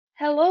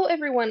Hello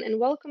everyone and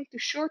welcome to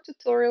short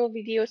tutorial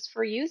videos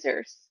for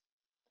users.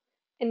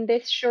 In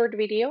this short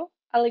video,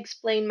 I'll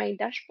explain my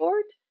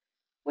dashboard,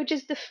 which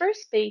is the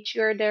first page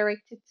you are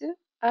directed to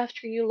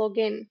after you log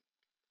in.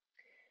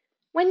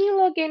 When you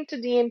log into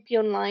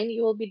DMPonline,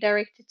 you will be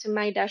directed to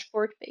my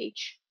dashboard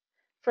page.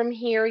 From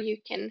here, you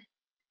can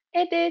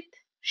edit,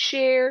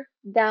 share,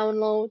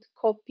 download,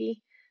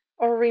 copy,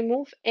 or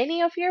remove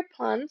any of your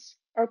plans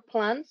or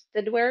plans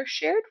that were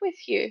shared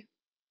with you.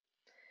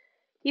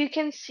 You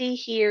can see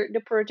here the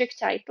project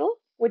title,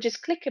 which is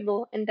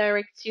clickable and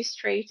directs you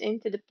straight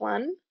into the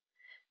plan,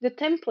 the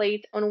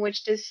template on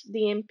which this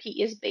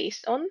DMP is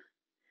based on,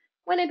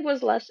 when it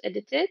was last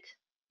edited,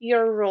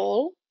 your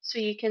role, so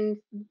you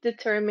can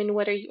determine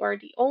whether you are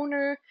the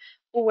owner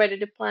or whether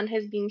the plan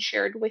has been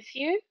shared with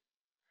you,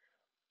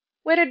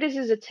 whether this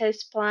is a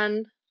test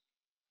plan,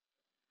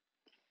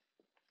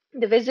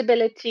 the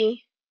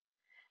visibility,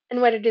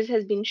 and whether this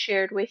has been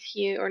shared with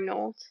you or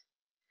not,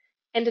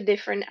 and the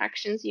different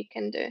actions you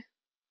can do.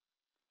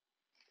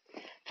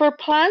 For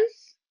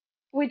plans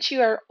which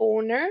you are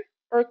owner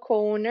or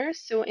co-owner,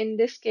 so in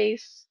this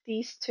case,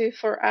 these two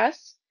for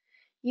us,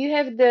 you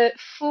have the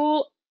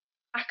full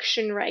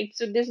action right.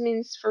 So this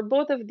means for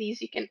both of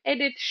these, you can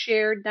edit,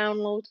 share,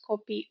 download,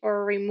 copy,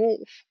 or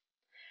remove.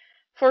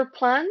 For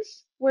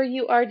plans where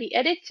you are the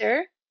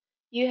editor,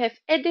 you have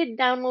edit,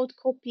 download,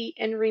 copy,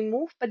 and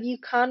remove, but you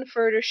can't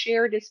further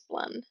share this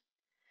plan.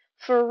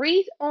 For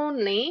read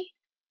only,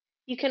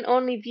 you can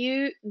only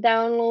view,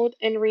 download,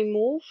 and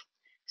remove,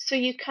 so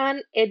you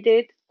can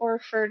edit or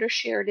further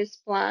share this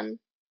plan.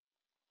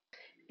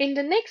 In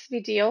the next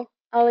video,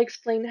 I'll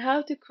explain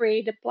how to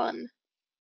create a plan.